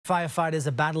Firefighters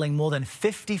are battling more than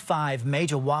 55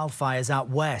 major wildfires out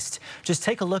west. Just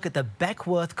take a look at the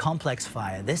Beckworth Complex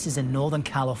fire. This is in Northern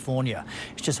California.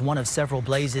 It's just one of several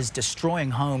blazes destroying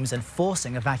homes and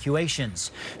forcing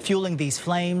evacuations. Fueling these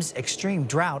flames, extreme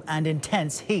drought and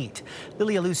intense heat.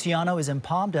 Lilia Luciano is in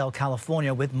Palmdale,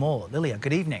 California with more. Lilia,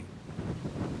 good evening.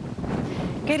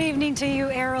 Good evening to you,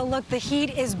 Errol. Look, the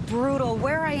heat is brutal.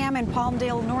 Where I am in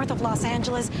Palmdale, north of Los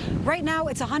Angeles, right now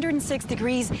it's 106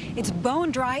 degrees. It's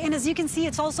bone dry, and as you can see,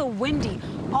 it's also windy.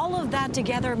 All of that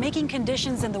together making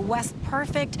conditions in the west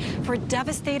perfect for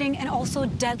devastating and also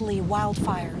deadly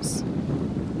wildfires.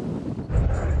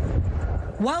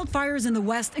 Wildfires in the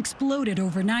west exploded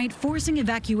overnight, forcing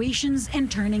evacuations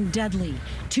and turning deadly.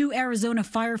 2 Arizona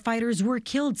firefighters were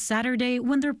killed Saturday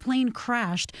when their plane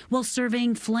crashed while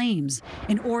surveying flames.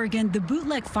 In Oregon, the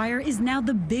Bootleg fire is now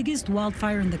the biggest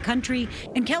wildfire in the country,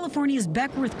 and California's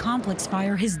Beckworth Complex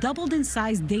fire has doubled in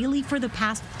size daily for the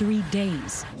past 3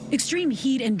 days. Extreme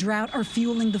heat and drought are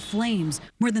fueling the flames.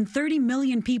 More than 30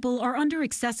 million people are under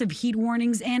excessive heat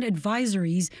warnings and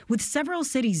advisories, with several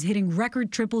cities hitting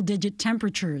record triple-digit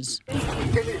temperatures.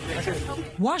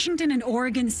 Washington and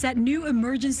Oregon set new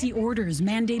emergency orders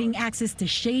mandating access to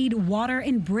shade, water,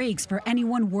 and breaks for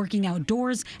anyone working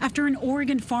outdoors after an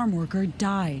Oregon farm worker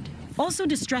died. Also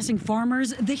distressing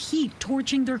farmers, the heat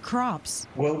torching their crops.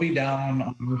 We'll be down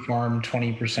on the farm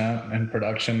 20% in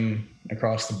production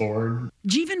across the board.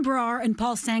 Jeevan Brar and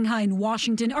Paul Sangha in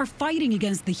Washington are fighting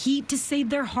against the heat to save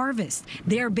their harvest.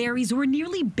 Their berries were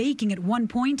nearly baking at one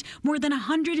point, more than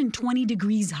 120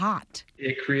 degrees hot.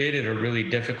 It created a really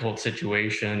difficult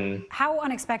situation. How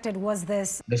unexpected was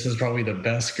this? This is probably the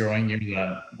best growing year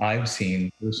that I've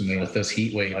seen personally with this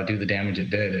heat wave do the damage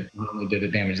it did. It not only did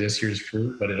it damage this year's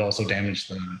fruit, but it also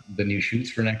damaged the new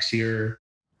shoots for next year.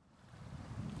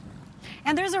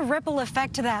 And there's a ripple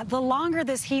effect to that. The longer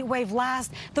this heat wave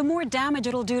lasts, the more damage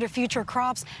it'll do to future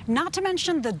crops, not to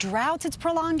mention the droughts it's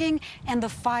prolonging and the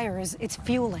fires it's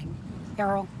fueling.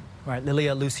 Errol. All right,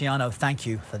 Lilia Luciano, thank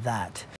you for that.